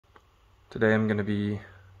Today I'm going to be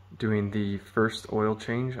doing the first oil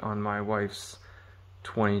change on my wife's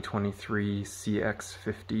 2023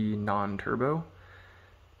 CX-50 non-turbo.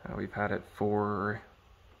 We've had it for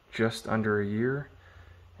just under a year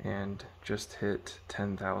and just hit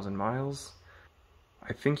 10,000 miles.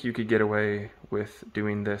 I think you could get away with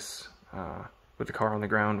doing this with the car on the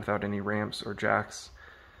ground without any ramps or jacks,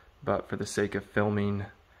 but for the sake of filming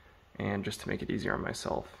and just to make it easier on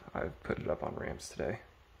myself, I've put it up on ramps today.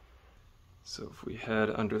 So if we head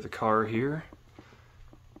under the car here,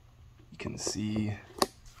 you can see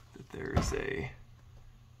that there's a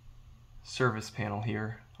service panel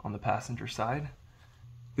here on the passenger side.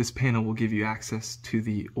 This panel will give you access to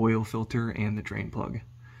the oil filter and the drain plug,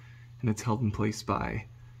 and it's held in place by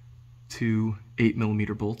two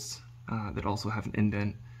 8mm bolts that also have an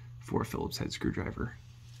indent for a Phillips head screwdriver.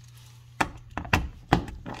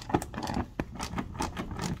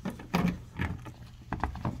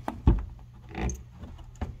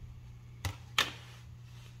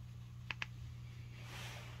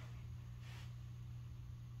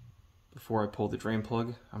 Before I pull the drain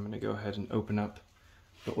plug, I'm going to go ahead and open up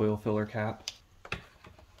the oil filler cap.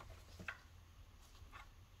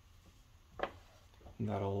 And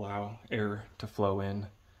that'll allow air to flow in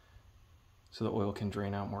so the oil can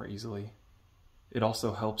drain out more easily. It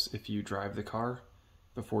also helps if you drive the car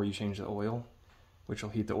before you change the oil, which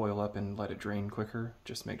will heat the oil up and let it drain quicker.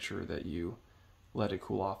 Just make sure that you let it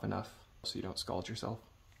cool off enough so you don't scald yourself.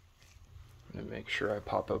 I'm going to make sure I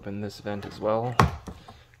pop open this vent as well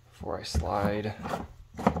before I slide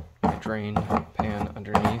my drain pan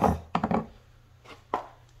underneath.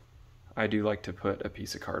 I do like to put a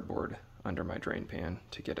piece of cardboard under my drain pan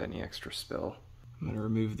to get any extra spill. I'm going to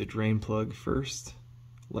remove the drain plug first,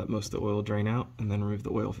 let most of the oil drain out, and then remove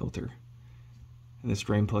the oil filter. And this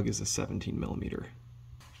drain plug is a 17mm.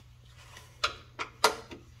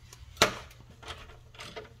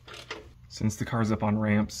 Since the car's up on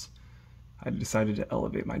ramps, I decided to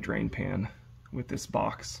elevate my drain pan with this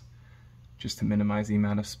box, just to minimize the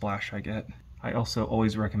amount of splash I get. I also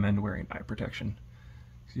always recommend wearing eye protection,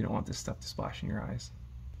 because you don't want this stuff to splash in your eyes.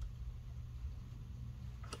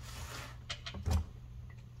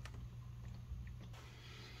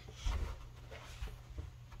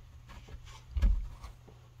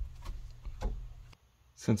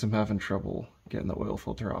 Since I'm having trouble getting the oil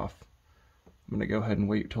filter off, I'm going to go ahead and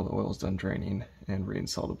wait till the oil's done draining and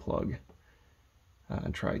reinstall the plug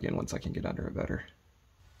and try again once I can get under it better.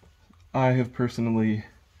 I have personally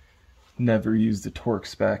never used the torque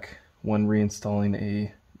spec when reinstalling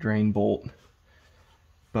a drain bolt,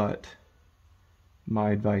 but my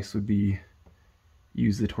advice would be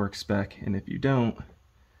use the torque spec, and if you don't,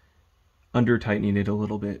 under tightening it a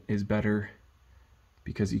little bit is better,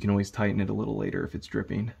 because you can always tighten it a little later if it's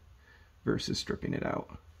dripping versus stripping it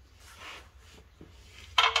out.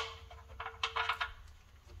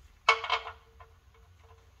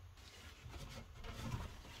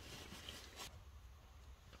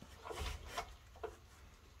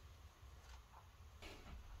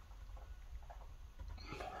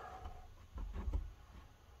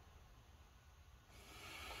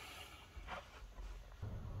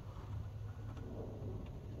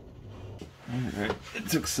 Alright, it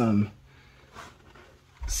took some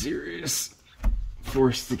serious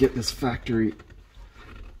force to get this factory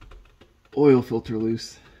oil filter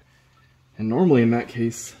loose. And normally in that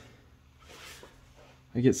case,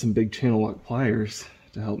 I get some big channel lock pliers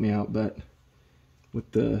to help me out, but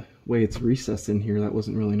with the way it's recessed in here, that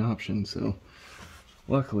wasn't really an option, so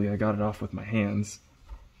luckily I got it off with my hands.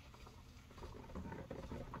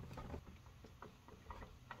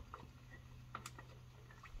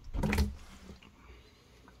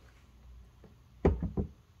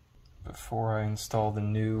 Before I install the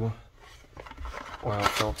new oil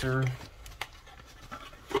filter,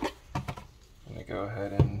 I'm going to go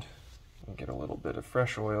ahead and get a little bit of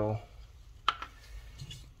fresh oil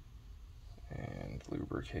and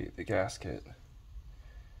lubricate the gasket.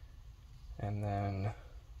 And then,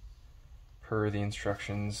 per the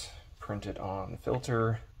instructions printed on the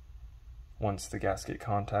filter, once the gasket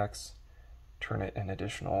contacts, turn it an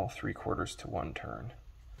additional 3/4 to 1 turn.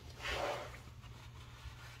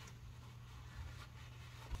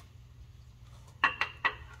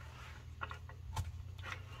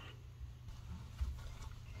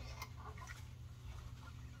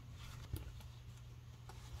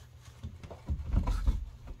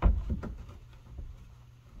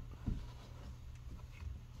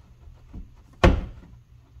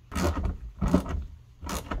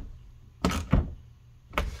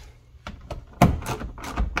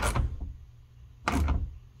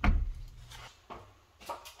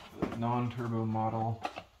 non-turbo model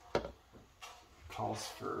calls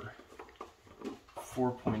for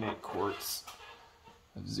 4.8 quarts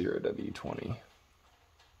of 0W20.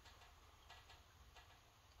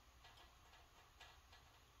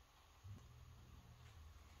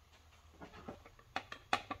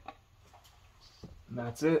 And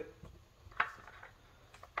that's it.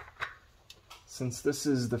 Since this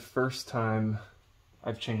is the first time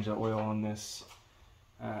I've changed the oil on this,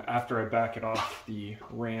 after I back it off the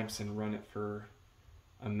ramps and run it for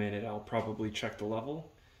a minute, I'll probably check the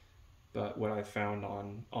level. But what I've found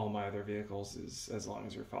on all my other vehicles is, as long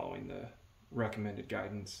as you're following the recommended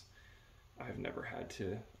guidance, I've never had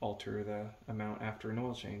to alter the amount after an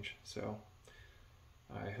oil change. So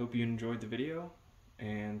I hope you enjoyed the video,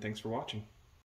 and thanks for watching.